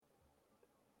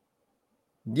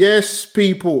Yes,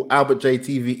 people, Albert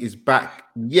JTV is back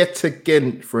yet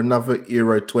again for another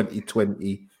Euro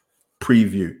 2020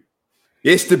 preview.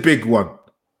 It's the big one.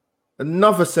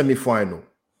 Another semi-final.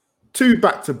 Two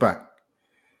back-to-back.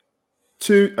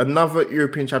 Another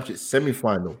European Championship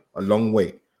semi-final. A long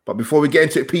way. But before we get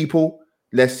into it, people,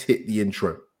 let's hit the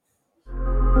intro.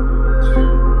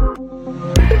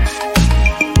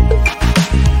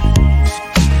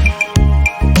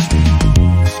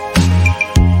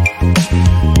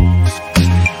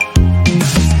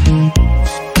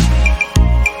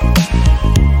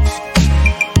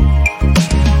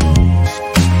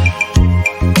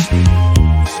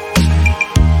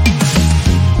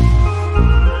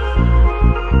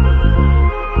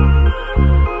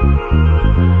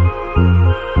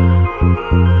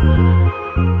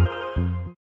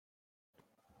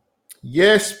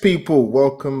 Yes, people,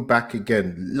 welcome back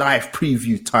again. Live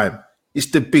preview time. It's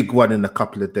the big one in a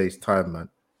couple of days' time, man.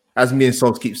 As me and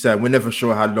Sols keep saying, we're never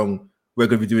sure how long we're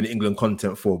going to be doing England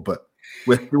content for, but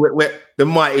we're the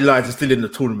mighty Lions are still in the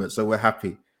tournament, so we're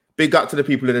happy. Big up to the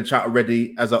people in the chat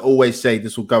already. As I always say,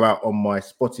 this will go out on my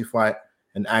Spotify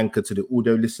and Anchor to the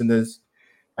audio listeners,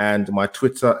 and my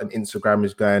Twitter and Instagram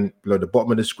is going below the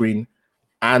bottom of the screen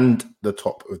and the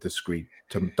top of the screen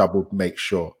to double make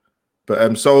sure.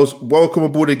 But Sols, welcome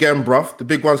aboard again, bruv. The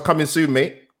big one's coming soon,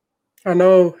 mate. I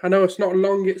know. It's not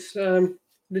long. It's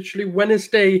literally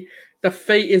Wednesday. The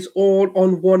fate is all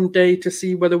on one day to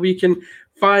see whether we can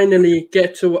finally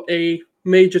get to a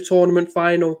major tournament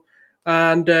final.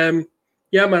 And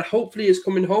yeah, man, hopefully it's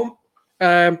coming home.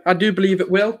 I do believe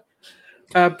it will.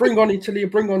 Bring on Italy,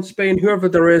 bring on Spain, whoever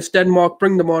there is, Denmark,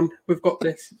 bring them on. We've got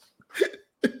this.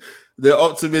 The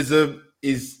optimism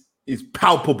is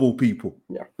palpable, people.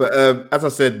 Yeah. But as I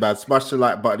said, man, smash the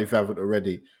like button if you haven't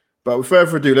already. But without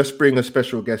further ado, let's bring a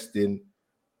special guest in.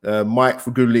 Mike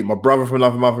for Good League, my brother from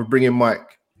another mother. Bring in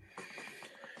Mike.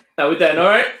 How we doing? All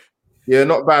right? Yeah,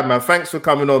 not bad, man. Thanks for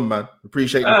coming on, man.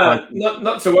 Appreciate it.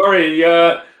 Not to worry.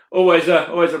 Always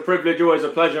a privilege, always a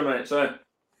pleasure, mate. So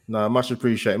no, much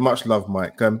appreciated. Much love,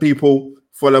 Mike. People,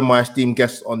 follow my esteemed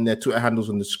guests on their Twitter handles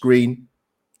on the screen.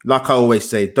 Like I always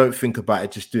say, don't think about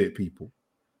it, just do it, people.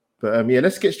 But yeah,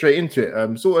 let's get straight into it.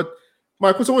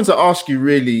 Michael, I wanted to ask you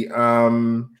really,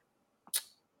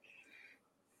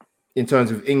 in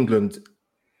terms of England,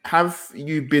 have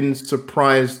you been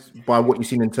surprised by what you've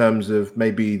seen in terms of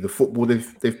maybe the football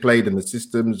they've played and the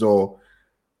systems, or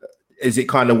is it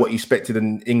kind of what you expected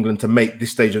in England to make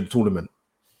this stage of the tournament?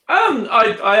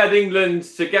 I had England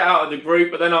to get out of the group,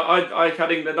 but then I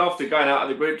had England after going out of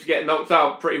the group to get knocked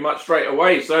out pretty much straight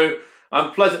away. So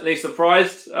I'm pleasantly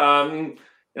surprised.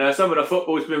 Some of the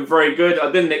football's been very good. I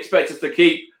didn't expect us to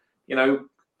keep,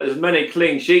 as many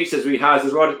clean sheets as we have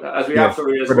as well.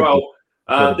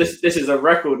 This is a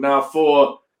record now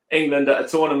for England at a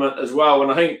tournament as well.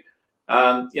 And I think,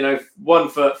 one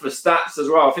for stats as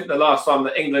well. I think the last time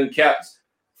that England kept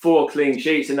 4 clean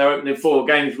sheets in their opening 4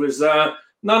 games was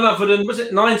none other than, was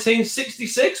it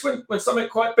 1966 when something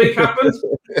quite big happened?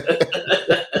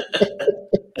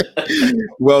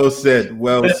 Well said.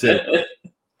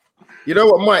 You know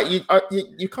what, Mike?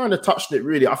 You kind of touched it,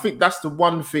 really. I think that's the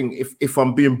one thing, if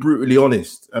I'm being brutally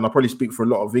honest, and I probably speak for a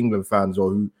lot of England fans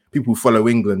or people who follow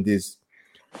England, is,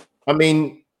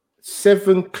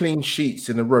 7 clean sheets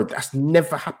in a row. That's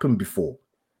never happened before.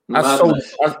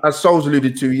 As Sols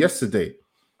alluded to yesterday,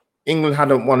 England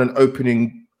hadn't won an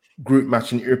opening group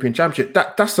match in the European Championship.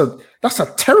 That's a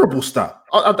terrible stat.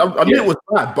 I knew it was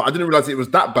bad, but I didn't realize it was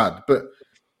that bad. But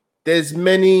there's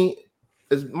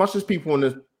as much as people want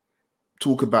to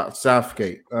talk about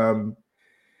Southgate,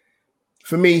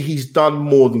 for me, he's done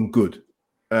more than good.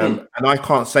 And I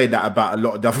can't say that about a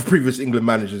lot of the other previous England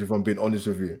managers, if I'm being honest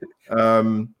with you.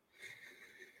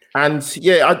 And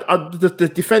yeah,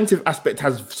 the defensive aspect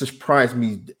has surprised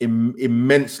me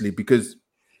immensely, because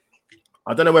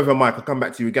I don't know whether, Mike, I'll come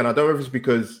back to you again. I don't know if it's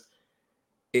because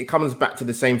it comes back to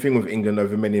the same thing with England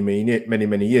over many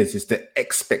years. It's the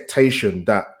expectation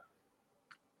that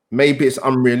maybe it's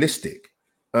unrealistic.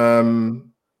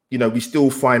 We still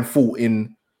find fault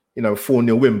in,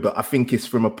 4-0 win, but I think it's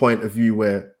from a point of view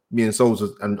where me and Sols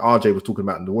and RJ was talking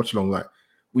about in the watch along, like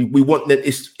we want them,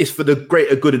 it's for the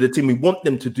greater good of the team. We want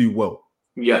them to do well.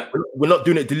 Yeah. We're not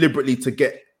doing it deliberately to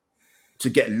get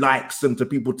likes and to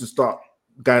people to start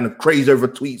going crazy over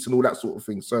tweets and all that sort of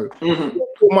thing. So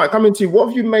Mike, coming to you, what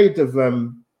have you made of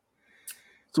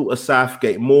sort of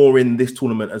Southgate more in this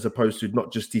tournament as opposed to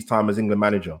not just his time as England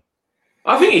manager?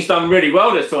 I think he's done really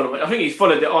well this tournament. I think he's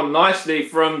followed it on nicely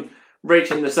from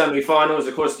reaching the semi-finals.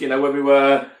 Of course, when we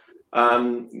were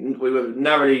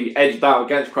narrowly edged out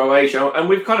against Croatia, and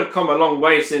we've kind of come a long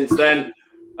way since then.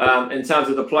 in terms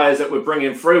of the players that we're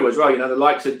bringing through as well. You know, the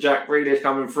likes of Jack Grealish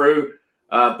coming through,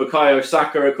 Bukayo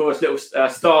Saka, of course, little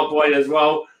star boy as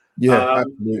well. Yeah,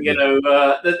 absolutely. You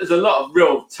know, there's a lot of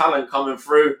real talent coming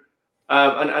through.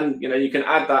 And you know, you can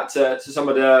add that to some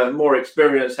of the more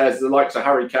experienced heads, the likes of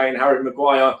Harry Kane, Harry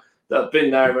Maguire, that have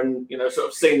been there and, you know, sort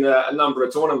of seen a number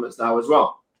of tournaments now as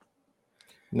well.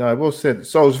 No, well said.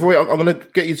 So, Roy, I'm going to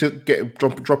get you to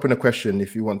drop in a question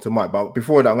if you want to, Mike. But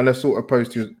before that, I'm going to sort of pose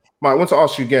to you. Mike, I want to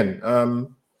ask you again.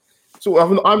 So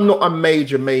I'm not a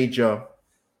major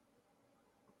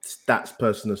stats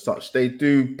person as such. They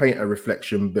do paint a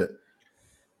reflection, but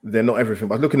they're not everything.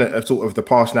 But looking at sort of the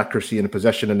passing accuracy and the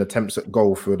possession and attempts at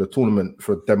goal for the tournament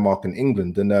for Denmark and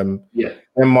England, and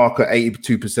Denmark at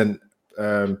 82%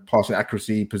 passing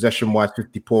accuracy, possession-wise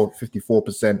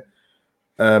 54%.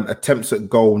 Attempts at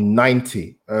goal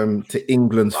 90 to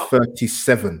England's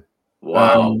 37.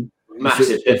 Wow,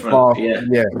 massive difference.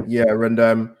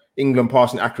 And England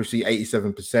passing accuracy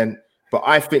 87%. But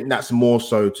I think that's more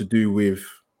so to do with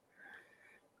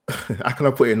how can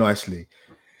I put it nicely?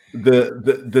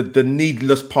 The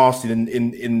needless passing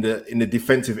in the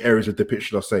defensive areas of the pitch,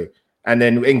 should I say? And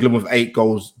then England with 8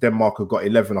 goals, Denmark have got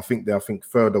 11. I think they're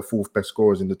third or fourth best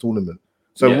scorers in the tournament.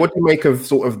 So what do you make of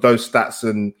sort of those stats,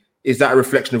 and is that a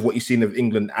reflection of what you've seen of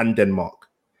England and Denmark?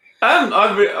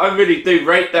 I really do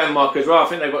rate Denmark as well. I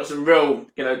think they've got some real,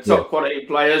 you know, top quality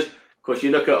players. Of course,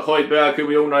 you look at Højbjerg, who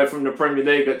we all know from the Premier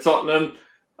League at Tottenham.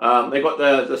 They got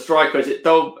the strikers at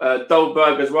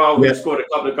Dolberg as well, who scored a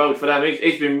couple of goals for them.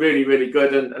 He's been really, really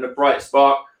good and a bright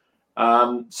spark.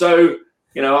 So,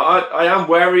 you know, I am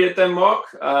wary of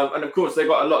Denmark. And of course, they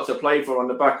got a lot to play for on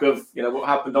the back of, you know, what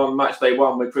happened on match day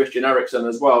 1 with Christian Eriksen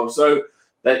as well. So,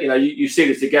 that, you know, you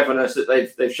see the togetherness that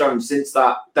they've shown since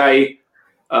that day.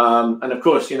 And of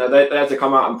course, you know, they had to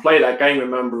come out and play that game,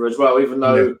 remember, as well, even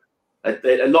though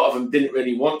a lot of them didn't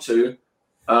really want to.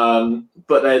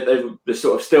 But they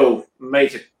sort of still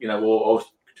made it, you know, or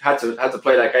had to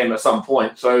play that game at some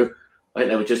point. So I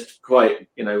think they were just quite,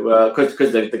 you know,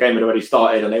 because the game had already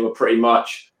started and they were pretty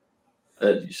much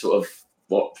sort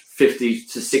of 50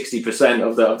 to 60%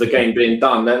 of the game being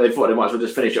done. They thought they might as well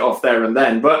just finish it off there and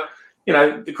then. But you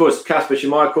know, of course, Kasper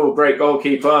Schmeichel, great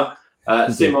goalkeeper.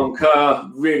 Simon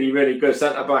Kerr, really, really good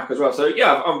centre back as well. So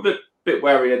yeah, I'm a bit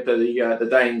wary of the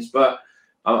Danes, but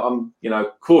I'm, you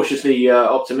know, cautiously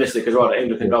optimistic as well that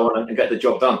England can go on and get the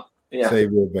job done. Yeah.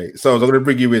 So I was going to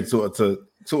bring you in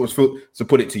to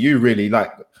put it to you, really,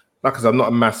 like because I'm not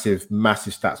a massive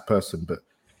stats person, but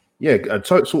yeah,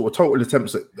 total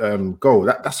attempts at goal.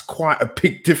 That's quite a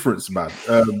big difference, man.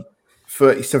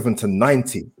 37 to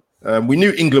 90. We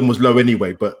knew England was low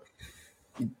anyway, but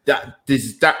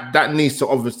that needs to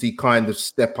obviously kind of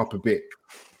step up a bit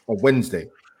on Wednesday.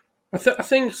 I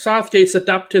think Southgate's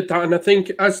adapted that, and I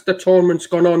think as the tournament's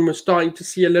gone on, we're starting to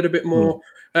see a little bit more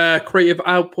creative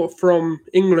output from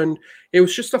England. It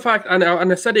was just the fact, and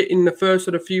I said it in the first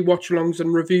of the few watch-alongs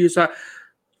and reviews, that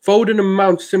Foden and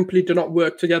Mount simply do not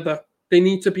work together. They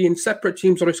need to be in separate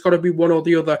teams, or it's got to be one or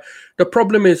the other. The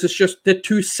problem is, it's just they're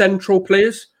two central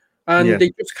players. And they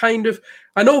just kind of,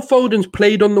 I know Foden's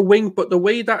played on the wing, but the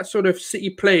way that sort of City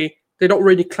play, they don't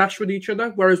really clash with each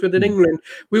other. Whereas within England,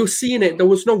 we were seeing it. There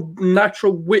was no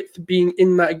natural width being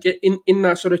in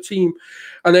that sort of team.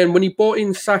 And then when he brought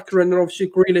in Saka and then obviously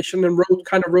Grealish and then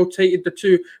kind of rotated the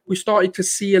two, we started to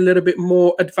see a little bit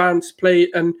more advanced play.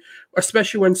 And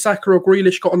especially when Saka or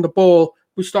Grealish got on the ball,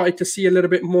 we started to see a little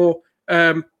bit more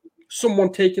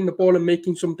someone taking the ball and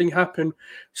making something happen.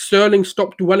 Sterling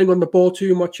stopped dwelling on the ball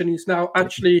too much, and he's now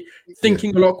actually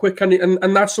thinking a lot quicker,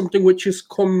 and that's something which has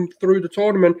come through the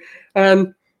tournament.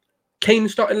 And Kane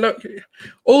started. Look,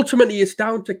 ultimately, it's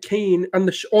down to Kane and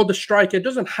the striker. It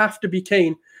doesn't have to be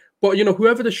Kane, but you know,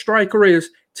 whoever the striker is,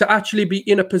 to actually be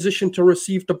in a position to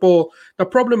receive the ball. The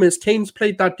problem is Kane's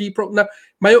played that deep route. Now,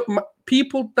 my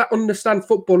people that understand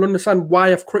football understand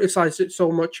why I've criticised it so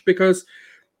much, because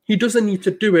he doesn't need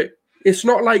to do it. It's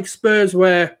not like Spurs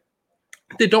where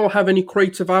they don't have any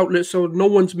creative outlets, so no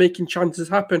one's making chances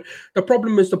happen. The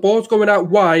problem is the ball's going out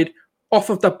wide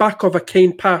off of the back of a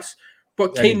Kane pass,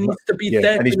 but Kane needs to be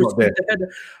there to receive the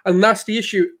header. And that's the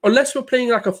issue. Unless we're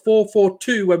playing like a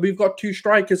 4-4-2 where we've got two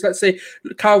strikers, let's say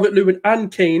Calvert-Lewin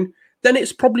and Kane, then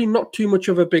it's probably not too much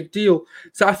of a big deal.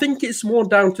 So I think it's more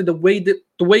down to the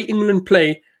way England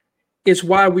play is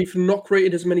why we've not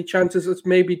created as many chances as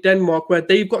maybe Denmark, where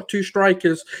they've got two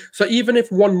strikers. So even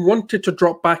if one wanted to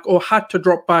drop back or had to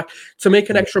drop back to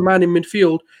make an extra man in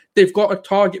midfield, they've got a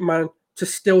target man to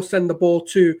still send the ball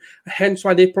to. Hence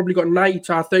why they've probably got 90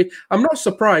 to 30. I'm not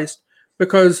surprised,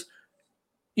 because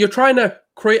you're trying to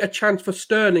create a chance for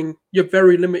Sterling, you're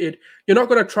very limited. You're not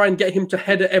going to try and get him to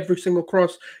head at every single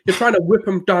cross. You're trying to whip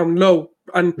him down low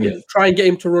and try and get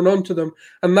him to run onto them.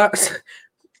 And that's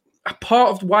a part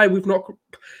of why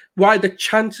why the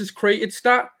chances created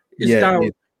stat is down.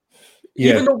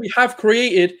 Even though we have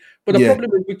created, but the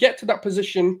problem is we get to that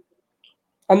position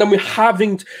and then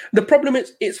the problem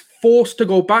is it's forced to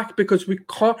go back because we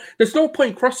can't, there's no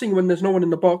point crossing when there's no one in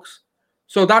the box.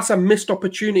 So that's a missed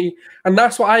opportunity. And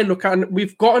that's what I look at. And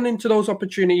we've gotten into those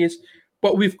opportunities,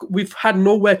 but we've had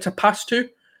nowhere to pass to.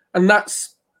 And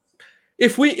that's,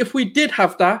 if we did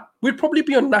have that, we'd probably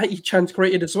be on 90 chance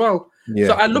created as well.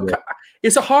 So I look at,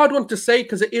 it's a hard one to say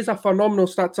because it is a phenomenal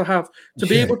stat to have. To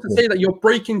be able to say that you're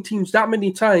breaking teams that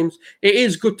many times, it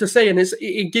is good to say. And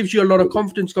it gives you a lot of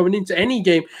confidence going into any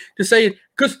game to say,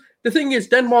 because the thing is,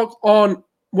 Denmark aren't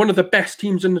one of the best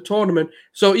teams in the tournament.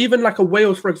 So even like a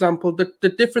Wales, for example,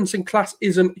 the difference in class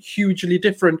isn't hugely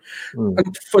different.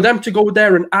 And for them to go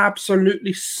there and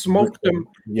absolutely smoke them,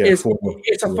 it's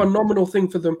a phenomenal thing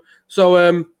for them.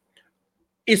 So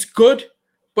it's good,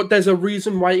 but there's a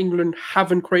reason why England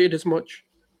haven't created as much.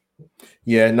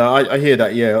 Yeah, no, I hear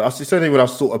that. Yeah, it's only when I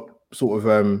was sort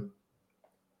of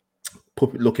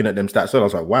looking at them stats, I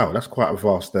was like, wow, that's quite a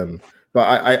vast. But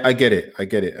I get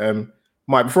it.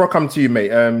 Mike, before I come to you, mate,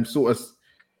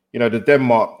 the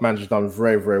Denmark manager's done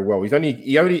very, very well.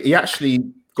 He actually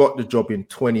got the job in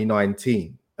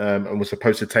 2019 and was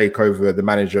supposed to take over the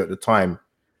manager at the time,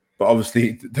 but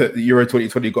obviously the Euro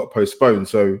 2020 got postponed.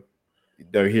 So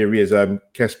here he is,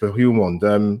 Jesper Hjulmand.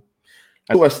 And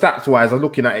sort of stats-wise, I'm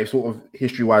looking at it sort of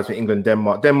history-wise for England,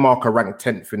 Denmark. Denmark are ranked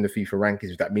 10th in the FIFA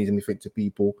rankings, if that means anything to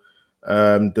people.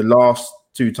 The last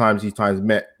two times these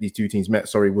two teams met,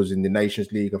 was in the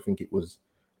Nations League. I think it was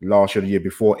last year, the year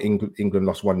before. England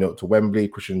lost 1-0 to Wembley.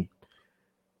 Christian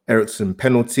Eriksen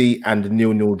penalty and the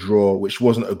 0-0 draw, which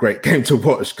wasn't a great game to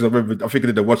watch because I think I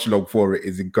did a watch along for it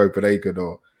is in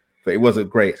Copenhagen, but it wasn't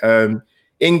great.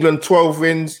 England 12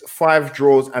 wins, 5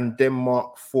 draws, and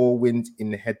Denmark 4 wins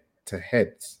in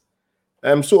head-to-heads.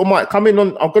 Sort of Mike, coming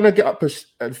on, I'm going to get up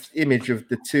an image of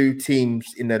the two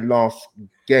teams in their last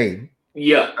game.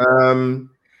 Yeah.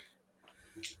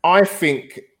 I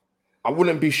think I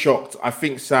wouldn't be shocked. I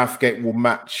think Southgate will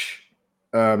match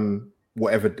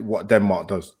what Denmark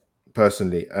does.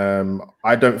 Personally,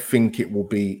 I don't think it will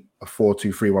be a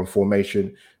 4-2-3-1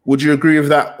 formation. Would you agree with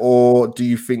that, or do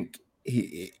you think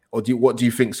what do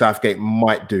you think Southgate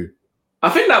might do? I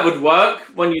think that would work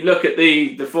when you look at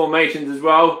the formations as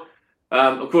well.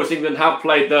 Of course, England have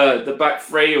played the back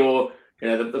three, or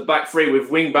the back three with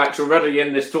wing backs already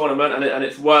in this tournament, and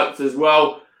it's worked as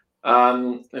well.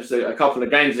 It was a couple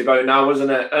of games ago now,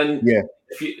 wasn't it? And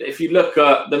if you look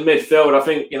at the midfield, I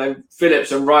think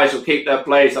Phillips and Rice will keep their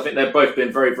place. I think they've both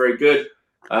been very, very good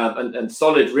and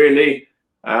solid, really.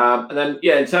 And then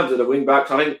in terms of the wing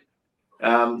backs, I think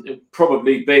it'd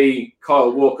probably be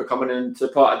Kyle Walker coming into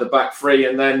part of the back three,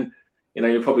 and then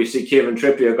you'll probably see Kieran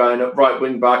Trippier going at right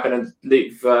wing back, and then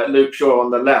leave Luke Shaw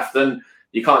on the left. And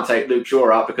you can't take Luke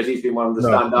Shaw out because he's been one of the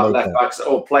standout left backs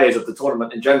or players of the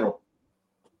tournament in general.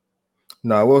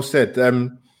 No, well said.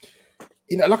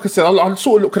 Like I said, I'm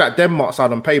sort of looking at Denmark's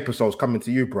side on paper, so I was coming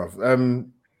to you, bruv.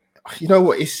 You know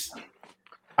what?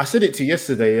 I said it to you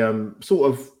yesterday.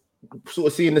 Sort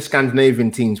of seeing the Scandinavian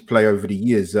teams play over the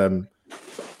years.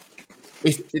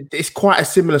 It's quite a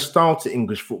similar style to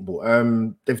English football.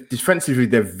 Defensively,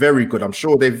 they're very good. I'm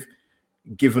sure they've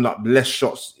given up less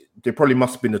shots. They probably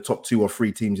must have been the top 2 or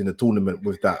 3 teams in the tournament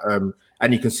with that.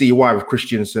 And you can see why with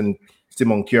Christensen,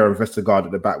 Simon Kjær, and Vestergaard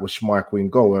at the back with Schmeichel in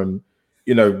goal.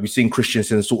 We've seen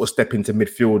Christensen sort of step into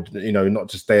midfield, not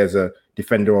to stay as a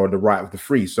defender on the right of the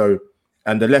three. So,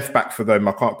 and the left back for them,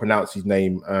 I can't pronounce his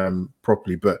name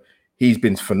properly, but he's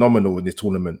been phenomenal in this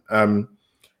tournament.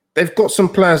 They've got some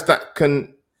players that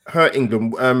can hurt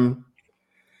England.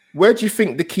 Where do you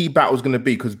think the key battle is going to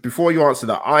be? Because before you answer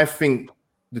that, I think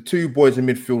the 2 boys in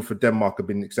midfield for Denmark have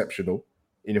been exceptional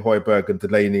in Højbjerg and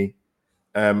Delaney.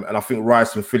 And I think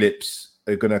Rice and Phillips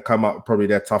are going to come up probably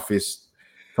their toughest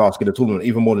task in the tournament,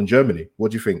 even more than Germany.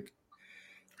 What do you think?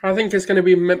 I think it's going to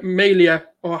be Melia,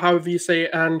 or however you say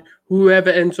it, and whoever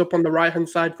ends up on the right-hand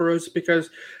side for us, because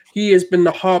he has been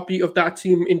the heartbeat of that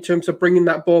team in terms of bringing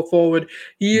that ball forward.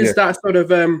 He is that sort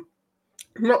of,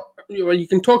 you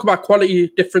can talk about quality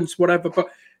difference, whatever, but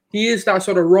he is that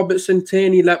sort of Robertson,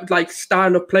 Tierney like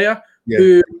style of player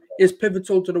who is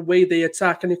pivotal to the way they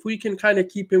attack. And if we can kind of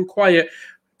keep him quiet,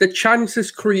 the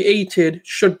chances created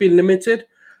should be limited.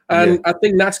 And I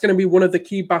think that's going to be one of the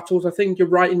key battles. I think you're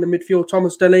right in the midfield.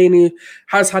 Thomas Delaney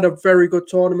has had a very good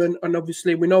tournament. And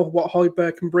obviously we know what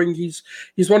Højbjerg can bring. He's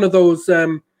one of those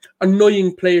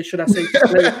annoying players, should I say, to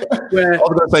play. Where, I was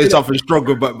going to say something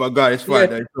stronger, but guy, it's fine.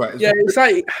 Yeah, It's right. yeah, it's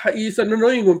like he's an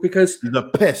annoying one because He's a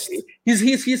pest.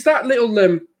 He's that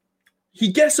little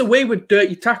he gets away with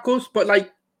dirty tackles, but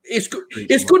like it's good.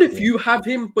 It's good if you have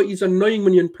him, but he's annoying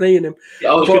when you're playing him.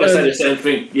 Yeah, I was going to say the same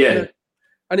thing. Yeah.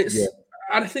 And it's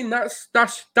and I think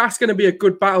that's going to be a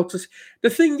good battle to see. The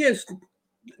thing is,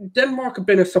 Denmark have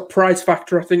been a surprise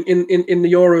factor, I think, in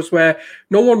the Euros, where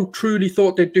no one truly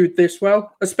thought they'd do this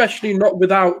well, especially not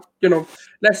without,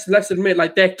 let's admit,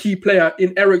 like their key player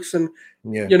in Eriksen.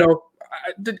 Yeah.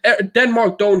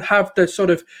 Denmark don't have the sort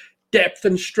of depth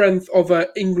and strength of a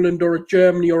England or a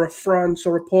Germany or a France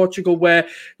or a Portugal, where,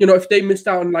 if they missed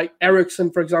out on like Eriksen,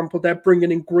 for example, they're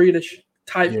bringing in Grealish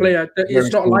type player.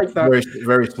 It's not like that. Very,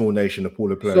 very small nation, a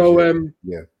pool of players. So,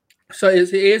 So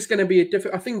it is going to be a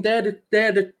different. I think they're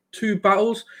the two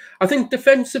battles. I think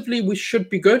defensively we should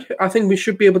be good. I think we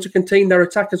should be able to contain their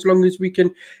attack as long as we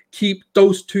can keep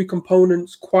those two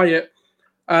components quiet.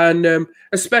 And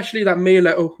especially that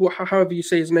Mela, or however you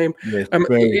say his name, he's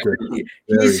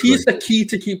the key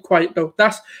to keep quiet though.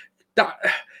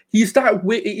 He's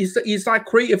that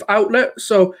creative outlet.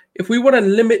 So if we want to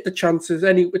limit the chances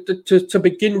to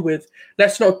begin with,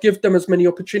 let's not give them as many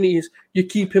opportunities. You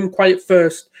keep him quiet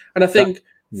first. And I think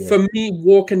for me,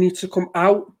 Walker needs to come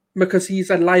out because he's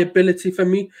a liability for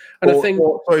me. And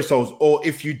or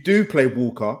if you do play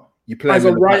Walker, you play as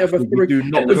a right of a three. You do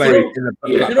not play in the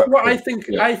You know what I think?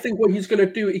 Yeah. I think what he's going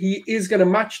to do, he is going to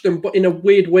match them, but in a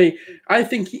weird way. I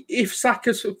think if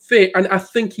Saka's fit, and I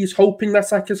think he's hoping that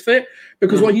Saka's fit,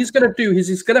 because what he's going to do is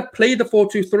he's going to play the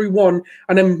 4-2-3-1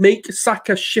 and then make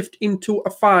Saka shift into a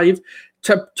 5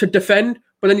 to defend.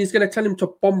 But then he's going to tell him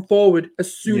to bomb forward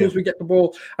as soon as we get the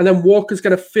ball. And then Walker's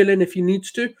going to fill in if he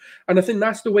needs to. And I think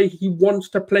that's the way he wants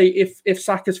to play if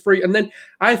Saka's free. And then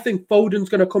I think Foden's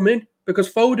going to come in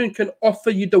because Foden can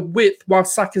offer you the width while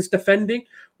Saka's defending.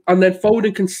 And then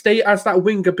Foden can stay as that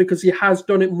winger because he has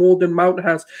done it more than Mount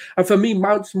has. And for me,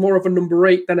 Mount's more of a number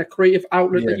 8 than a creative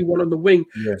outlet that you want on the wing.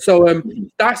 Yeah. So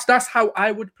that's how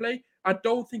I would play. I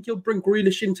don't think he'll bring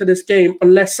Grealish into this game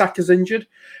unless Saka's injured.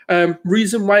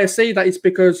 Reason why I say that is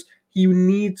because he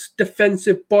needs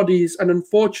defensive bodies. And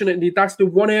unfortunately, that's the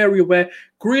one area where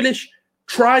Grealish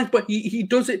tries, but he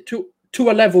does it to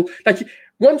a level. Like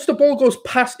once the ball goes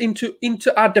past into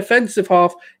our defensive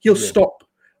half, he'll stop.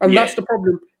 And that's the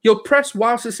problem. He'll press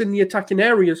whilst it's in the attacking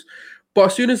areas. But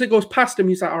as soon as it goes past him,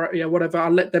 he's like, all right, yeah, whatever,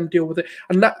 I'll let them deal with it.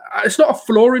 And that it's not a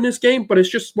flaw in his game, but it's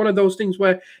just one of those things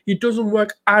where he doesn't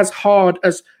work as hard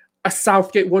as a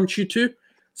Southgate wants you to.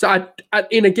 So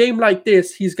in a game like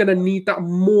this, he's going to need that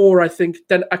more, I think,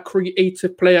 than a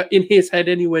creative player in his head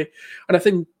anyway. And I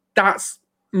think that's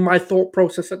my thought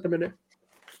process at the minute.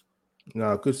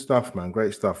 No, good stuff, man.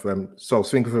 Great stuff. So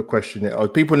think of a question.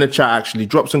 People in the chat, actually,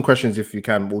 drop some questions if you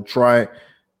can. We'll try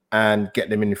and get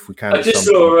them in if we can. I just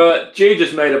saw G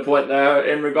just made a point there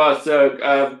in regards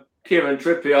to Kieran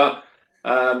Trippier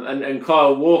and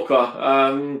Kyle Walker.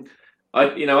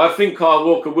 I think Kyle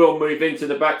Walker will move into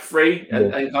the back three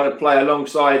and kind of play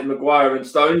alongside Maguire and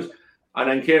Stones, and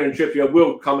then Kieran Trippier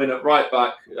will come in at right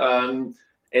back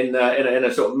in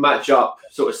a sort of match-up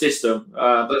sort of system.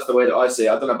 That's the way that I see it.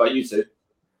 I don't know about you two.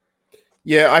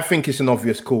 Yeah, I think it's an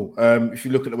obvious call. If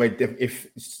you look at the way,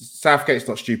 if Southgate's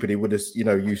not stupid, he would have,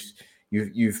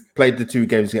 you've played the 2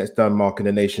 games against Denmark in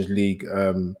the Nations League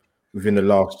within the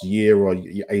last year or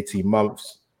 18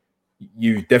 months.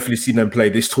 You've definitely seen them play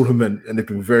this tournament, and they've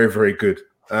been very, very good.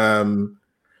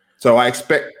 So I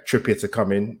expect Trippier to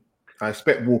come in. I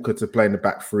expect Walker to play in the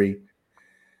back 3.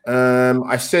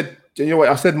 I said,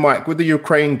 Mike, with the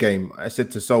Ukraine game, I said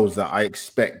to Souls that I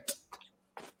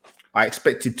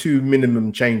expected 2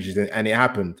 minimum changes, and it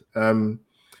happened.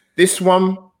 This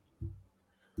one,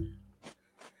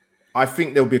 I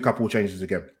think there'll be a couple of changes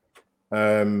again.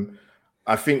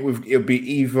 I think it'll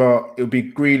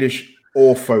be Grealish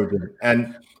or Foden.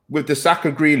 And with the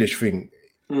Saka Grealish thing,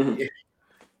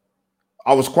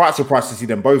 I was quite surprised to see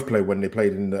them both play when they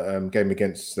played in the game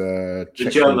against the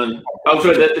German.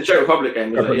 The Czech Republic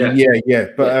game. Yeah.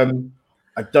 But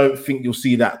I don't think you'll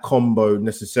see that combo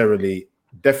necessarily.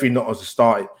 Definitely not as a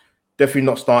start. Definitely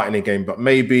not starting a game, but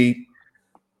maybe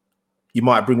you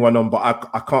might bring one on. But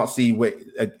I can't see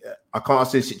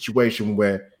a situation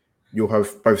where you'll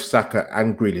have both Saka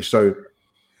and Grealish. So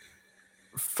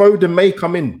Foden may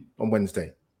come in on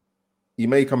Wednesday. He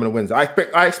may come in on Wednesday.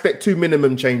 I expect 2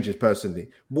 minimum changes personally.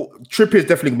 Trippier is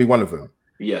definitely going to be one of them.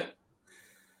 Yeah.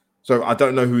 So I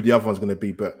don't know who the other one's going to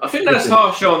be, but I think that's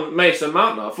harsh on Mason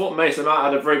Mount. I thought Mason Mount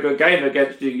had a very good game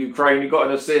against the Ukraine. He got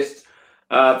an assist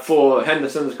for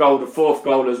Henderson's goal, the 4th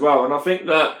goal as well. And I think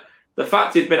that the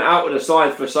fact he'd been out of the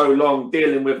side for so long,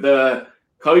 dealing with the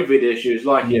COVID issues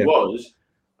like he was,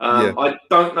 I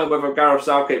don't know whether Gareth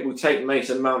Southgate will take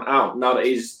Mason Mount out now that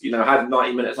he's had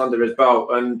 90 minutes under his belt,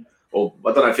 or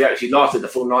I don't know if he actually lasted the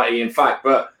full 90, in fact,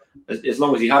 but as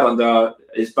long as he had under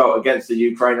his belt against the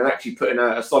Ukraine and actually put in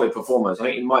a solid performance, I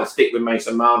think he might stick with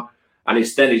Mason Mount, and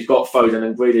instead he's got Foden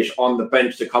and Grealish on the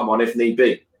bench to come on if need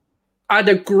be. I'd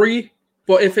agree,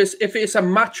 but if it's a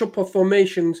matchup of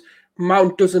formations,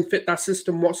 Mount doesn't fit that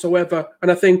system whatsoever, and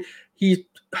I think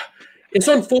it's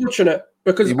unfortunate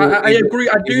because I agree.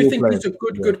 I do think he's a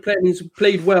good player and he's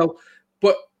played well,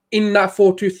 but in that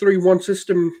 4-2-3-1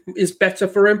 system is better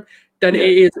for him than it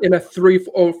is in a 3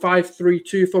 or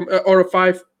 5-3-2 or a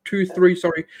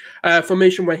 5-2-3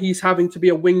 formation where he's having to be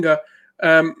a winger.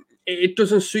 It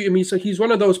doesn't suit him. He's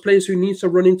one of those players who needs to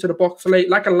run into the box late,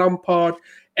 like a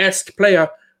Lampard-esque player,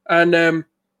 and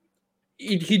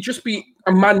he'd just be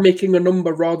a man making a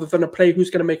number rather than a player who's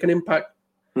going to make an impact.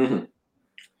 Mm-hmm.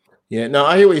 Yeah, no,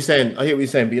 I hear what you're saying.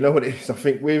 But you know what it is? I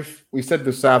think we said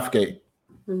with Southgate,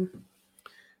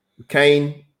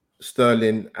 Kane,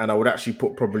 Sterling, and I would actually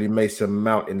put probably Mason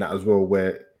Mount in that as well,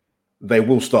 where they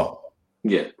will start.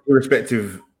 Yeah.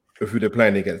 Irrespective of who they're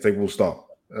playing against, they will start.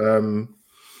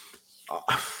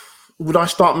 Would I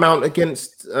start Mount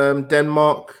against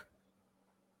Denmark?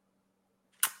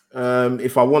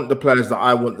 If I want the players that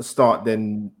I want to start,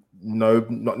 then no,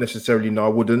 not necessarily. No, I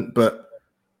wouldn't. But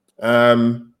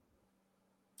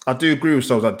I do agree with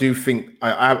Souls. I do think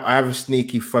I have a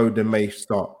sneaky Foden may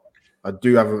start. I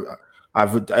do have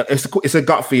it's a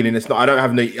gut feeling. It's not. I don't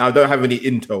have any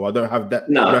intel. I don't have that.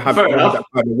 No, I don't have that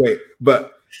kind of weight.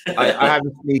 But I have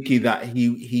a sneaky that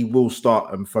he will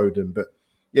start Foden. But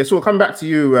yeah, so we'll come back to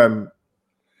you,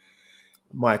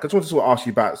 Mike. I just want to sort of ask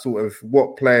you about sort of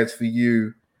what players for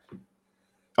you.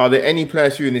 Are there any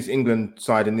players for you in this England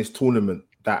side in this tournament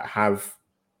that have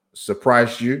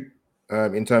surprised you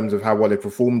in terms of how well they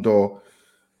performed, or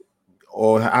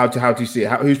how do you see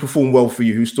it? Who's performed well for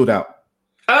you? Who stood out?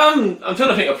 I'm trying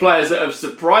to think of players that have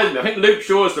surprised me. I think Luke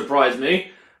Shaw surprised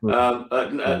me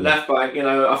at left back.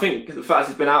 I think the fact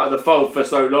he's been out of the fold for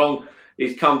so long,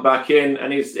 he's come back in,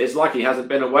 and it's like he hasn't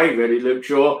been away really. Luke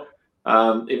Shaw,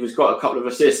 he's got a couple of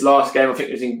assists last game. I think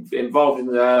he was involved in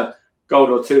the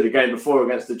goal or two the game before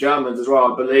against the Germans as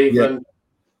well, I believe. Yeah.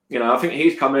 And I think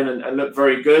he's come in and looked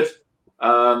very good.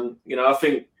 I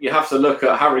think you have to look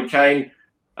at Harry Kane.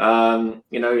 Now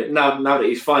that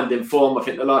he's finding form, I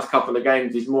think the last couple of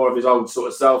games he's more of his old sort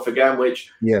of self again,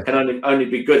 which can only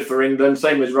be good for England.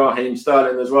 Same as Raheem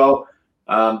Sterling as well.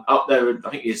 Up there, I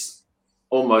think he's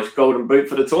almost golden boot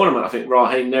for the tournament. I think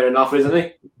Raheem near enough, isn't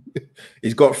he?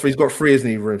 He's got three, isn't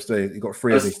he? He's got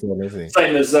three, isn't he?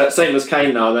 Same as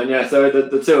Kane now. Then So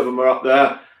the two of them are up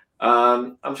there.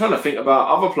 I'm trying to think about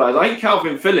other players. I think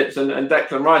Calvin Phillips and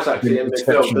Declan Rice actually in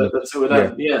midfield. The two of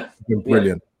them,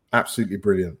 brilliant, absolutely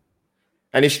brilliant.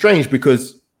 And it's strange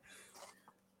because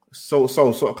so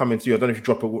sort of coming to you. I don't know if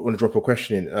you want to drop a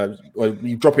question in. Or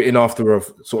you drop it in after I've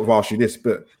sort of asked you this,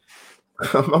 but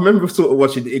I remember sort of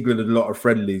watching England a lot of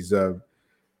friendlies.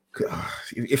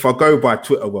 If I go by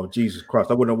Twitter, well, Jesus Christ,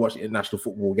 I wouldn't watch international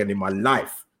football again in my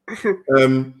life.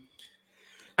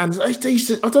 And I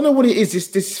don't know what it is.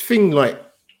 This thing like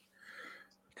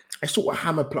I sort of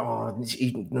hammer play.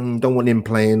 Don't want him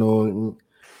playing,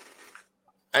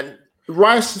 and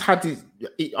Rice had his.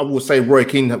 I will say Roy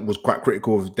Keane was quite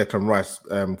critical of Declan Rice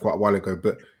quite a while ago,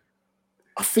 but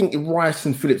I think Rice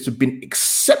and Phillips have been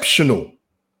exceptional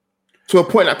to a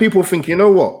point that people think, you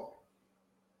know what,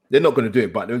 they're not going to do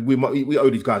it, but we owe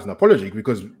these guys an apology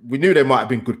because we knew they might have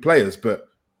been good players, but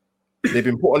they've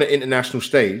been put on an international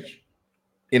stage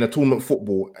in a tournament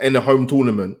football, in a home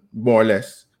tournament, more or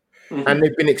less, and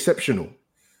they've been exceptional.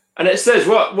 And it says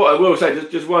what I will say,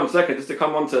 just 1 second, just to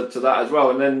come on to that as well,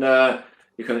 and then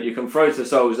you can throw to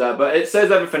Souls there. But it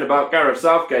says everything about Gareth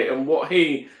Southgate and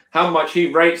how much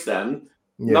he rates them,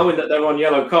 knowing that they're on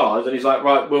yellow cards, and he's like,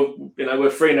 right, we're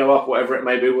 3-0 up, whatever it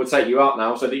may be, we'll take you out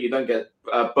now so that you don't get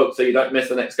booked, so you don't miss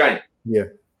the next game. Yeah.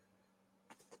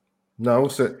 No,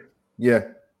 so yeah.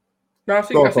 No, I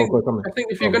think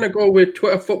if you're going to go with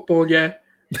Twitter football, no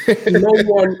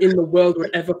one in the world would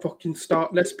ever fucking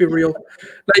start. Let's be real.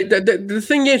 Like the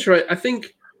thing is, right? I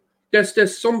think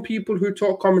there's some people who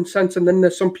talk common sense, and then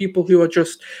there's some people who are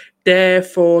just there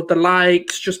for the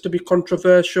likes, just to be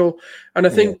controversial. And I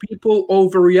think people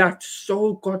overreact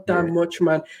so goddamn much,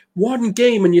 man. One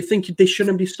game, and you think they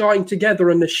shouldn't be starting together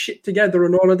and the shit together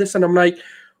and all of this, and I'm like,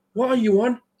 what are you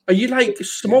on? Are you like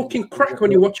smoking crack when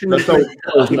you're watching them? So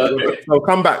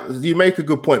come back. You make a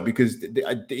good point because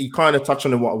you kind of touch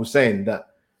on what I was saying, that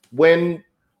when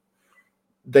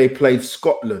they played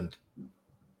Scotland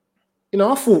You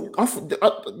know, I thought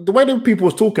the way that people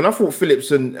was talking, I thought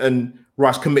Phillips and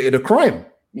Rice committed a crime.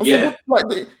 I thought,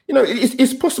 like, you know,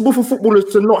 it's possible for footballers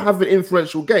to not have an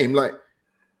influential game, like,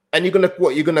 and you're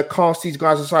gonna cast these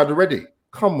guys aside already?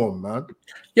 Come on, man.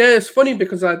 Yeah, it's funny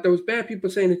because there was bare people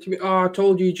saying it to me. Oh, I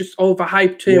told you just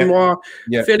overhyped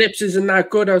him. Phillips isn't that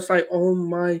good. I was like, oh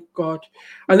my god.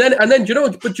 And then you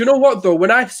know what though?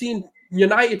 When I've seen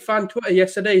United fan Twitter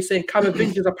yesterday saying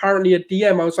Camavinga's apparently a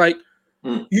DM, I was like,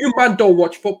 you man don't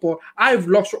watch football. I've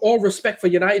lost all respect for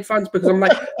United fans because I'm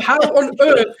like, how on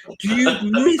earth do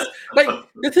you miss? Like,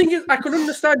 the thing is, I can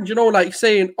understand, you know, like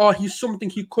saying, oh, he's something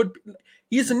he could be.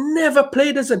 He's never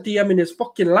played as a DM in his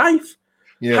fucking life.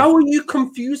 Yeah. How are you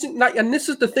confusing? Like, and this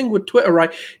is the thing with Twitter,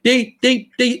 right?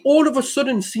 They all of a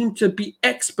sudden seem to be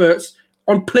experts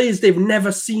on players they've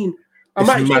never seen.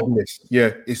 It's madness.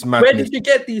 Yeah, it's madness. Where did you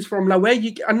get these from?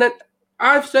 Like, and then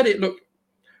I've said it. Look,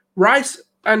 Rice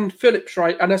and Phillips,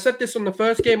 right? And I said this on the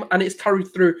first game, and it's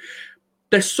carried through.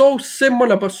 They're so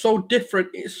similar but so different.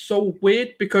 It's so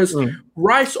weird because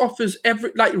Rice offers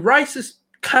Rice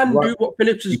can do what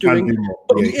Phillips is doing,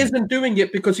 but he isn't doing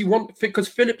it because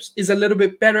Phillips is a little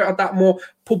bit better at that more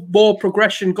ball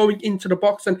progression, going into the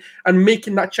box and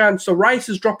making that chance. So Rice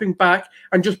is dropping back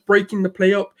and just breaking the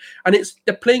play up, and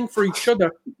they're playing for each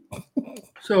other.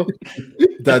 So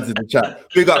Dad's in the chat.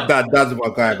 Big up, Dad. Dad's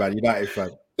my guy, man. United fan.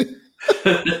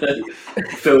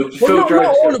 Phil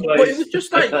not all of, but it was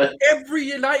just like every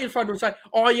United fan was like,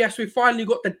 "Oh yes, we finally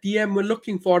got the DM we're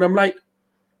looking for." And I'm like,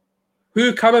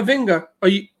 "Who, Camavinga?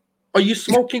 Are you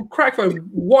smoking crack?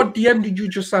 What DM did you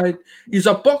just sign? He's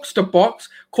a box to box.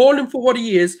 Call him for what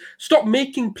he is. Stop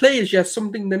making players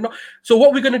something they're not. So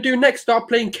what we're gonna do next? Start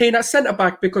playing Kane at centre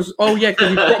back because he's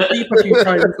dropped deep a few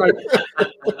times." Like,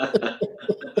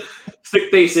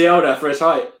 stick DCL there for his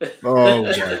height. Oh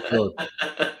my god!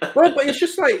 Well, but it's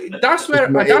just like that's where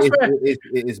it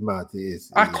is mad. It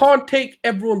is. I can't take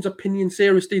everyone's opinion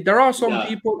seriously. There are some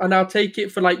people, and I'll take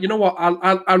it for like, you know what?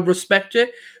 I'll respect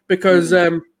it because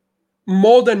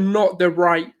more than not, they're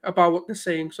right about what they're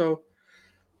saying. So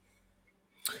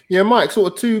yeah, Mike.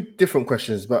 Sort of two different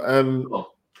questions, but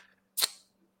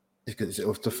because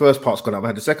the first part's gone up, I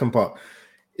had the second part.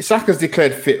 Saka's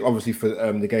declared fit, obviously, for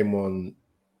the game on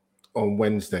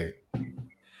Wednesday.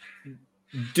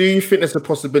 Do you think there's a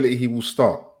possibility he will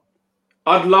start?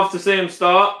 I'd love to see him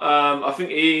start. I think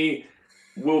he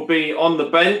will be on the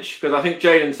bench because I think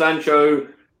Jadon Sancho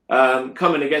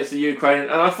coming against the Ukraine,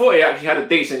 and I thought he actually had a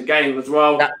decent game as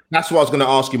well. That's what I was going to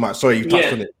ask you, Mike. Sorry, you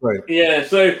touched on it. Sorry. Yeah,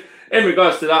 so in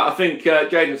regards to that, I think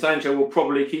Jadon Sancho will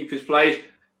probably keep his place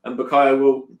and Bukayo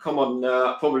will come on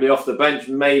probably off the bench,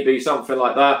 maybe something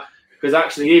like that. Because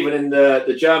actually, even in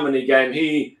the Germany game,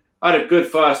 he had a good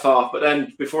first half, but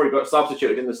then before he got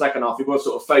substituted in the second half, he was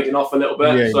sort of fading off a little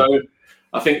bit.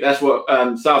 I think that's what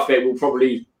Southgate will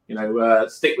probably,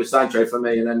 stick with Sancho for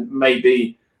me, and then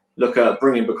maybe look at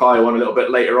bringing Bukayo on a little bit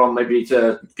later on, maybe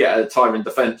to get a time in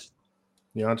defence.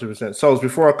 Yeah, 100%. So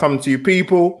before I come to you,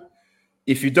 people,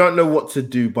 if you don't know what to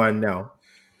do by now,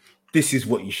 this is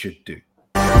what you should do.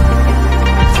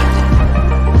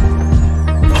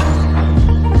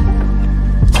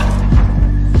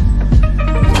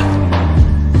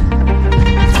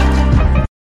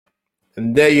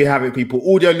 And there you have it,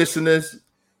 people. Audio listeners,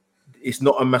 it's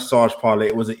not a massage parlor.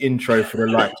 It was an intro for the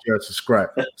like, share, subscribe.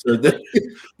 So the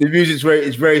music's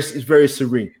very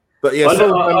serene. But yeah,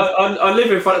 I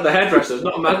live in front of the hairdressers,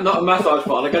 not a massage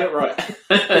parlor. Get it right.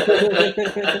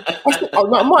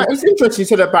 Mike, it's interesting you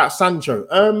said about Sancho.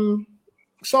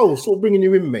 So sort of bringing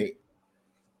you in, mate.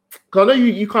 Because I know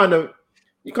you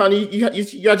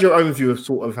had your own view of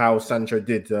sort of how Sancho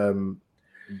did in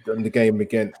the game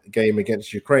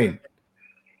against Ukraine.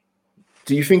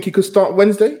 Do you think he could start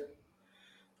Wednesday?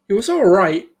 He was all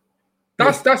right.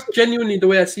 That's genuinely the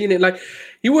way I've seen it. Like,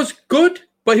 he was good,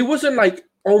 but he wasn't like,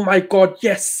 oh my god,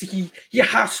 yes, he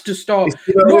has to start.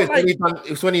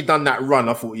 It's when he done that run.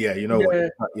 I thought, what?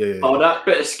 Yeah. Oh, that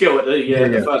bit of skill at the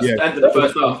end of the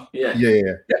first half. Yeah.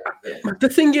 The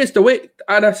thing is, the way,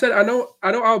 and I said, I know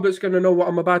Albert's going to know what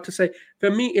I'm about to say.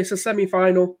 For me, it's a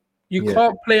semi-final. You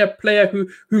can't play a player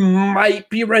who might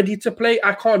be ready to play.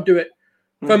 I can't do it.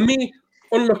 For me,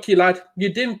 unlucky lad. You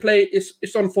didn't play.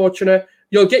 It's unfortunate.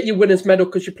 You'll get your winner's medal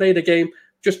because you played a game.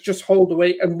 Just hold the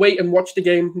wait and watch the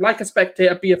game. Like a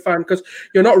spectator, be a fan because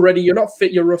you're not ready. You're not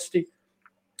fit. You're rusty.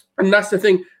 And that's the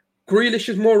thing. Grealish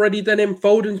is more ready than him.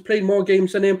 Foden's played more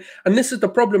games than him. And this is the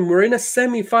problem. We're in a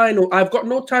semi-final. I've got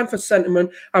no time for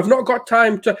sentiment. I've not got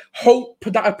time to hope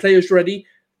that a player's ready.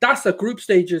 That's the group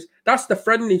stages. That's the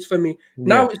friendlies for me. Yeah.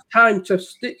 Now it's time to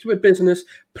stick with business.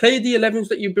 Play the 11s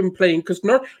that you've been playing. Because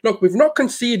look, we've not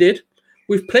conceded.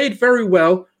 We've played very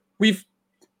well.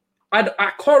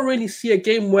 I can't really see a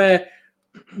game where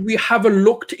we haven't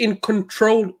looked in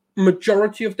control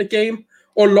majority of the game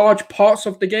or large parts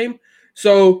of the game.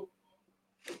 So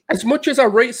as much as I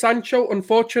rate Sancho,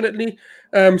 unfortunately,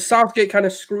 Southgate kind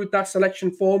of screwed that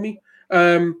selection for me.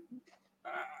 I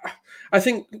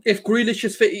think if Grealish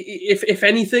is fit, if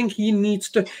anything, he needs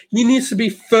to be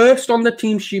first on the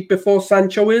team sheet before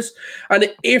Sancho is.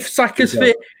 And if Saka's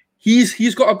fit,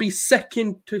 he's got to be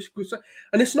second to.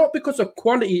 And it's not because of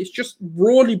quality; it's just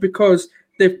rawly because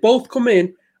they've both come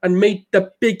in and made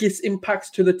the biggest impacts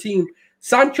to the team.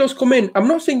 Sancho's come in. I'm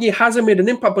not saying he hasn't made an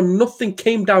impact, but nothing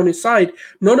came down his side.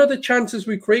 None of the chances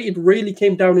we created really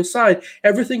came down his side.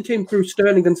 Everything came through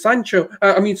Sterling and Sancho.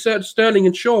 Sterling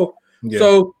and Shaw. Yeah.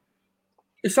 So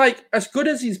it's like, as good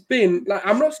as he's been, like,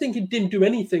 I'm not saying he didn't do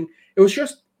anything. It was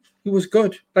just, he was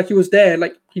good. Like, he was there.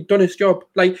 Like, he'd done his job.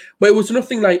 Like, but it was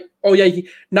nothing like, oh yeah,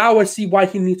 now I see why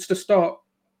he needs to start.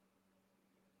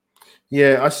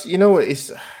 Yeah, you know what,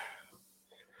 it's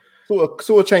sort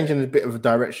of changing a bit of a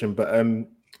direction, but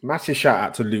massive shout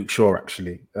out to Luke Shaw,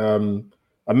 actually.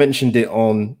 I mentioned it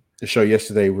on the show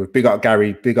yesterday with big up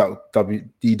Gary, big up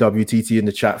DWTT in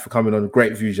the chat for coming on.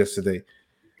 Great views yesterday.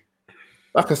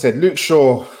 Like I said, Luke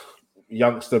Shaw,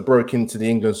 youngster, broke into the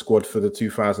England squad for the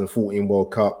 2014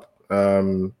 World Cup.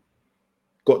 Played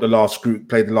the last group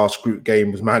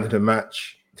game, was man of the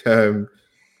match.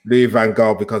 Louis van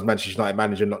Gaal, because Manchester United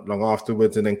manager not long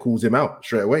afterwards, and then calls him out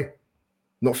straight away.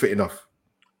 Not fit enough.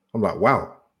 I'm like,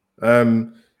 wow.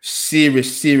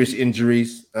 Serious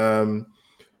injuries.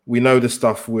 We know the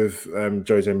stuff with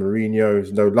Jose Mourinho.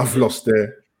 There's no love lost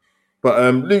there.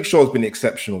 But Luke Shaw's been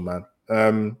exceptional, man.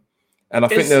 And I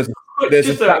think there's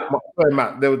a stat. Sorry,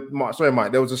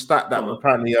 Mike. There was a stat that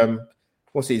apparently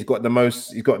he's got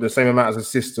the same amount as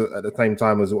assists at the same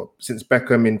time as since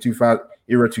Beckham in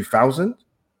 2000.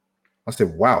 I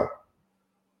said, wow.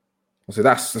 I said,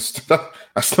 that's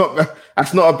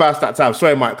not a bad stat to have.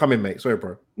 Sorry, Mike, come in, mate. Sorry,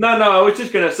 bro. No, I was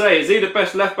just gonna say, is he the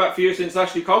best left back for you since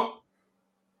Ashley Cole?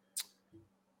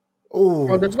 Oh,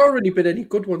 well, there's not really been any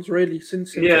good ones really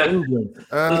since. Yeah. You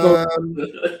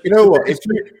know what?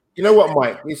 You know what,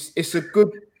 Mike? It's a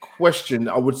good question.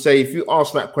 I would say if you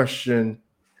ask that question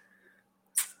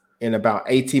in about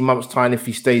 18 months' time, if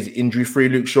he stays injury-free,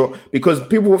 Luke Shaw, because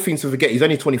people will think to forget he's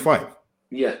only 25.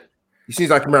 Yeah. He seems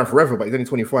like he's around forever, but he's only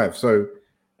 25. So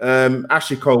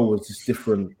Ashley Cole was just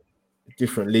different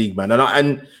league, man.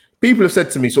 And people have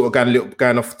said to me, sort of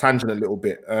going off tangent a little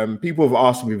bit. People have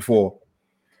asked me before,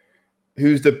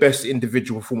 who's the best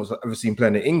individual performance I've ever seen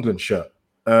playing an England shirt?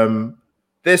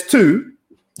 There's two.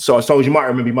 So I told you might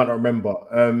remember, you might not remember.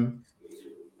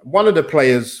 One of the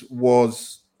players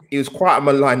was quite a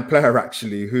maligned player,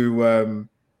 actually, who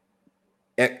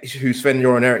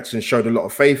Sven-Göran Eriksson showed a lot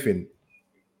of faith in.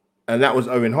 And that was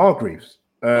Owen Hargreaves.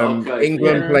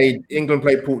 England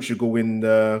played Portugal in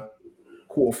the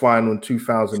quarterfinal in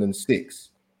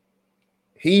 2006.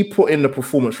 He put in the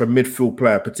performance for a midfield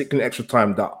player, particularly extra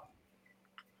time, that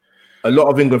a lot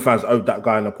of England fans owed that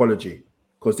guy an apology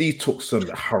because he took some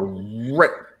people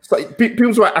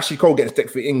like Ashley Cole getting stick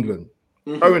for England.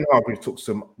 Mm-hmm. Owen Hargreaves took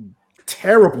some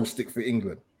terrible stick for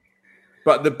England.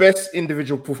 But the best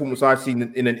individual performance I've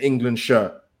seen in an England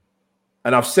shirt,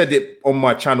 and I've said it on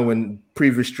my channel in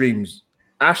previous streams,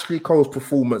 Ashley Cole's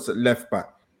performance at left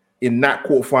back in that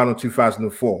quarterfinal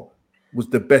 2004 was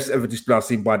the best ever display I've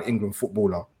seen by an England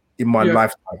footballer in my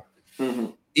lifetime. Mm-hmm.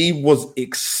 He was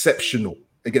exceptional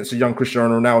against a young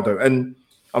Cristiano Ronaldo. And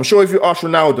I'm sure if you ask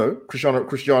Cristiano,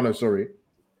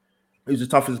 who's the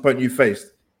toughest opponent you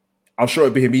faced, I'm sure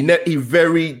it'd be him. He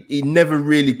never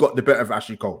really got the better of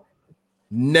Ashley Cole.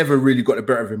 Never really got the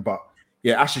better of him. But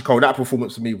yeah, Ashley Cole, that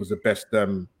performance for me was the best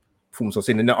performance I've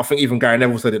seen. And I think even Gary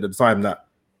Neville said at the time that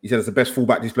he said it's the best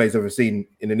fullback display he's ever seen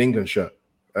in an England shirt.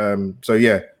 So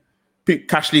yeah,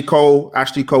 Ashley Cole,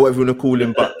 whatever you want to call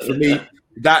him. But for me,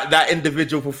 that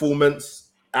individual performance,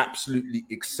 absolutely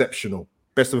exceptional.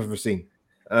 Best I've ever seen.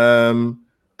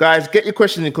 Guys, get your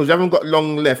questions in because we haven't got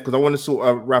long left because I want to sort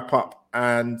of wrap up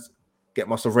and get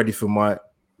myself ready for my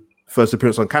first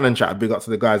appearance on Cannon Chat. Big up to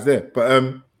the guys there.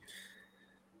 But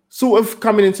sort of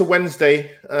coming into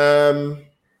Wednesday,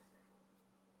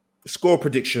 score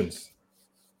predictions.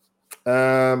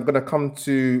 I'm going to come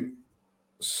to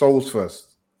Souls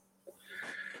first.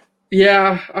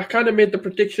 Yeah, I kind of made the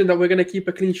prediction that we're going to keep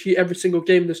a clean sheet every single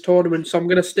game this tournament, so I'm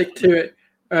going to stick to it.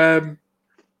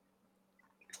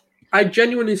 I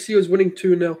genuinely see us winning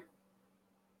 2-0.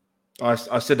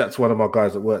 I said that to one of my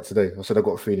guys at work today. I said I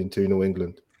got a feeling 2-0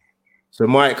 England. So,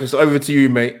 Mike, it's over to you,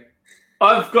 mate.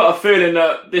 I've got a feeling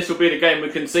that this will be the game we're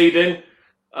conceding.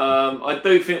 I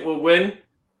do think we'll win.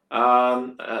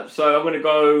 So I'm going to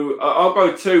go. I'll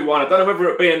go 2-1. I don't know whether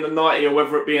it be in the 90 or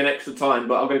whether it be in extra time,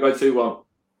 but I'm going to go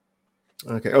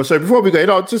 2-1. Okay. Oh, so before we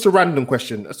go, just a random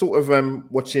question. I sort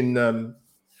of watching the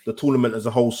tournament as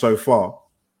a whole so far.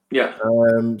 Yeah.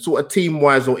 Sort of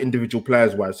team-wise or individual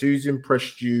players-wise, who's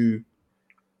impressed you?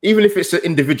 Even if it's an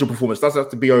individual performance, it doesn't have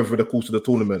to be over the course of the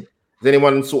tournament. Has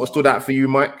anyone sort of stood out for you,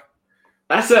 Mike?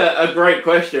 That's a great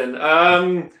question.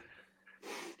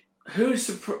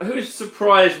 Who's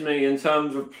surprised me in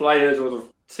terms of players or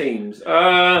teams?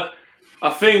 I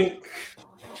think.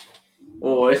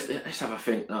 Oh, let's have a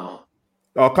think now.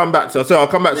 I'll come back to you, but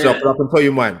I can tell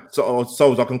you mine. So,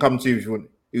 Souls, I can come to you if you want.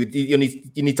 You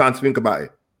need time to think about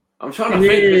it. I'm trying to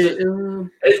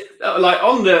think. It's like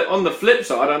on the flip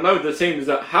side, I know the teams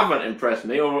that haven't impressed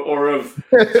me or have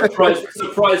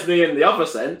surprised me in the other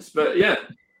sense. But yeah,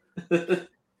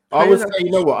 I would say,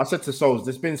 you know what? I said to Souls,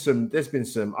 there's been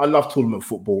some. I love tournament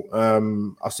football.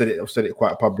 I've said it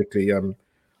quite publicly. I'm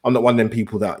not one of them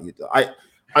people that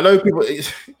I know people.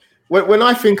 When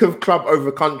I think of club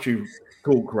over country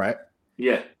talk, right?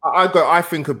 Yeah, I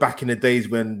think of back in the days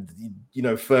when, you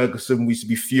know, Ferguson used to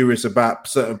be furious about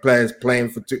certain players playing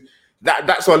for two.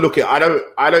 That's what I look at.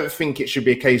 I don't think it should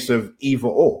be a case of either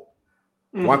or.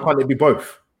 Why can't it be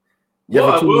both?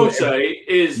 What I will say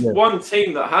is one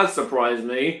team that has surprised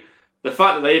me, the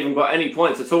fact that they even got any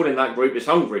points at all in that group is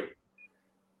Hungary.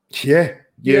 Yeah,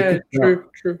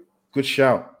 true. Good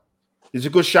shout. It's a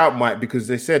good shout, Mike, because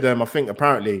they said, I think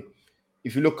apparently,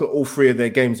 if you look at all three of their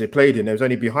games they played in, they was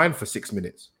only behind for 6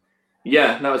 minutes.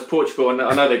 Yeah, that was Portugal, and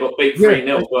I know they got beat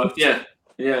 3-0, but yeah.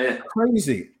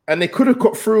 Crazy. And they could have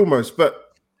got through almost,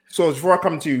 but so before I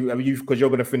come to you, because you're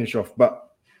going to finish off,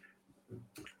 but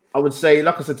I would say,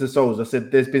 like I said to Souls, I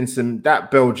said there's been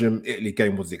that Belgium-Italy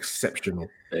game was exceptional.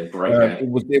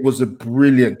 It was a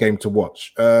brilliant game to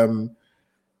watch. And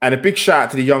a big shout out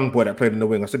to the young boy that played in the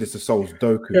wing. I said this to Souls,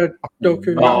 Doku. Yeah,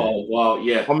 Doku. Oh, wow,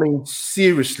 yeah. I mean,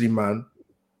 seriously, man.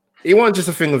 It wasn't just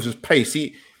a thing of just pace.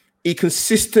 He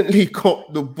consistently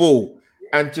got the ball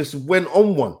and just went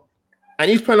on one. And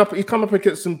he's come up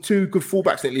against some two good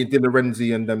fullbacks, Italy, Di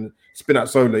Lorenzi and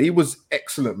Spinazzola. He was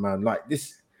excellent, man. Like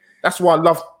this, that's why I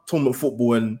love tournament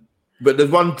football. But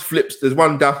there's one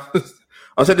down.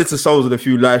 I said this to Souls in a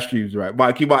few live streams, right?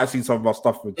 Mike, you might have seen some of our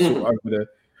stuff with over the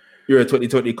Euro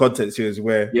 2020 content series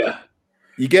where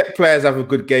you get players have a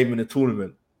good game in the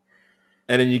tournament,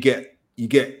 and then you get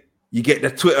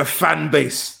the Twitter fan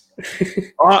base.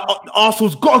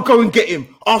 Arsenal's got to go and get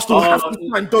him. Arsenal has to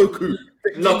find Doku.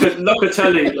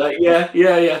 Locatelli, like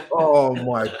yeah. Oh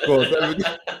my god!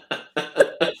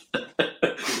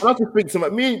 I just think so.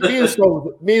 Like, me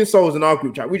and Souls in our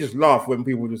group chat, we just laugh when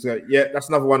people just say, "Yeah, that's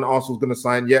another one Arsenal's going to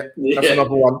sign." Yeah, that's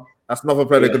another one. That's another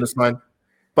player they're going to sign.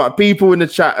 But people in the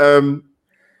chat,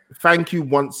 thank you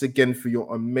once again for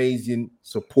your amazing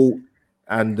support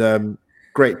and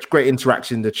great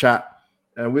interaction in the chat.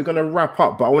 And we're going to wrap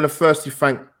up, but I want to firstly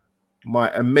thank my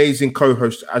amazing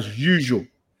co-host as usual,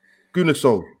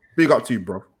 Gunnarsol. Big up to you,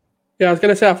 bro. Yeah, I was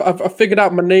going to say, I've figured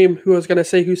out my name, who I was going to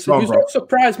say, who's not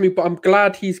surprised me, but I'm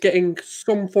glad he's getting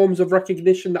some forms of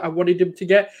recognition that I wanted him to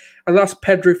get, and that's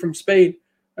Pedri from Spain.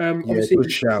 Obviously,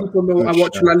 people know I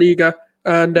watch La Liga,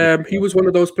 and he was one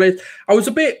of those players. I was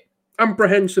a bit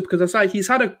apprehensive because I said he's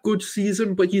had a good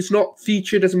season, but he's not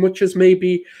featured as much as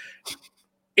maybe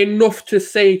enough to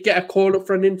say get a call up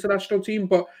for an international team.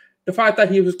 But the fact that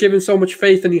he was given so much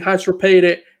faith and he has repaid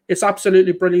it, it's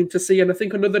absolutely brilliant to see. And I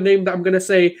think another name that I'm going to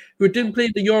say who didn't play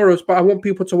the Euros, but I want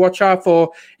people to watch out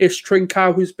for, is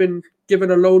Trincao, who's been given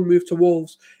a loan move to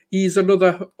Wolves. He's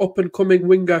another up-and-coming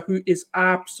winger who is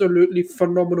absolutely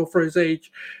phenomenal for his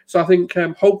age. So I think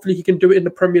hopefully he can do it in the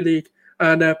Premier League.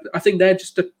 And I think they're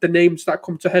just the names that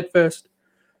come to head first.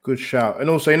 Good shout. And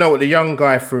also, you know what, the young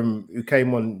guy who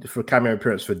came on for a cameo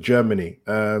appearance for Germany.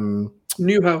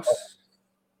 Newhouse.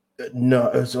 No,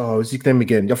 what's his name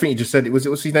again? I think you just said it.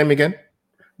 What's his name again?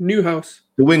 Newhouse.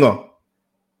 The winger.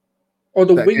 Oh,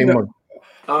 the winger.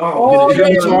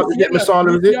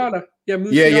 Masala, is it?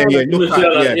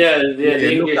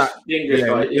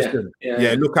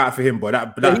 Yeah. Look out for him, boy.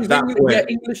 That boy.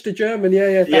 English to German.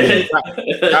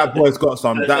 That boy's got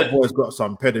some. That boy's got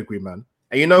some pedigree, man.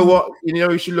 And you know what? You know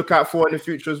you should look out for in the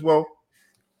future as well.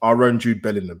 Our own Jude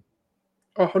Bellingham.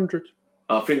 100.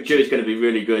 I think Jude's going to be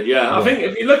really good. Yeah, I think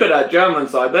if you look at that German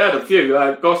side, they had a few.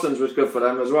 Gossens was good for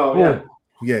them as well.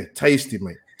 Yeah, tasty,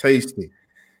 mate, tasty.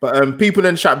 But people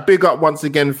in the chat, big up once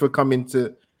again for coming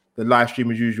to the live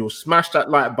stream as usual. Smash that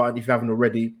like button if you haven't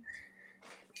already.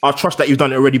 I trust that you've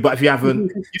done it already, but if you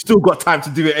haven't, you've still got time to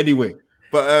do it anyway.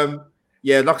 But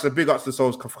like I said, big ups to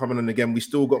Souls for coming on again. We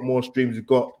still got more streams. We've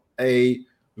got a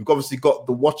We've obviously got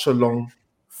the watch along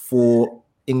for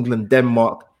England,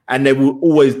 Denmark, and there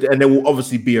will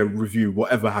obviously be a review,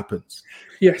 whatever happens.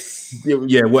 Yes.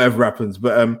 Yeah, whatever happens.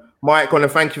 But Mike, I want to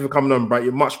thank you for coming on, bro.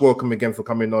 You're much welcome again for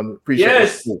coming on.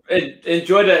 Appreciate it.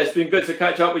 Enjoyed it. It's been good to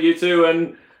catch up with you two,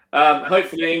 and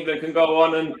hopefully England can go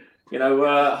on and,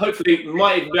 hopefully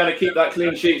might even be able to keep that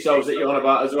clean sheet, Soles, that you're on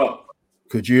about as well.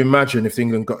 Could you imagine if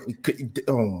England got?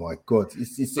 Oh my God!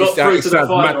 It's got through to the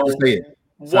final, to say it.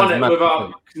 Won it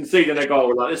without conceding a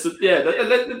goal. Like this is,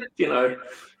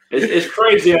 it's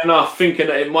crazy enough thinking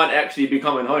that it might actually be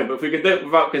coming home. But if we could do it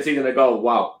without conceding a goal,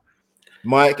 wow.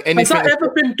 Mike, has that ever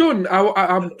been done?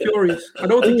 I'm curious. I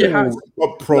don't think it has.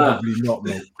 Probably not,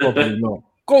 mate. Probably not.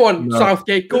 Go on,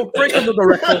 Southgate. Go break another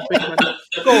record, big man.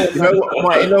 Go on. You know what,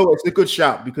 Mike? It's a good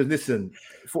shout because listen,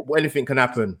 football, anything can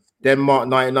happen. Denmark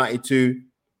 1992,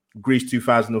 Greece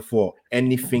 2004.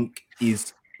 Anything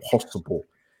is possible.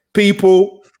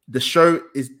 People, the show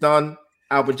is done.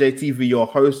 Albert JTV, your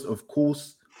host, of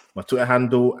course. My Twitter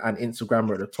handle and Instagram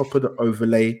are at the top of the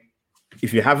overlay.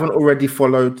 If you haven't already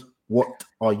followed, what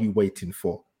are you waiting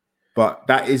for? But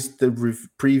that is the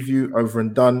preview over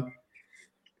and done.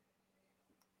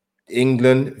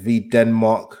 England v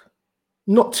Denmark.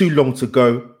 Not too long to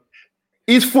go.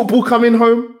 Is football coming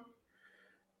home?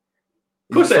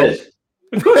 Of course it is.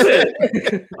 Of course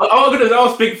it is.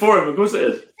 I'll speak for him. Of course it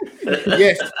is.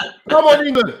 Yes. Come on,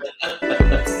 England.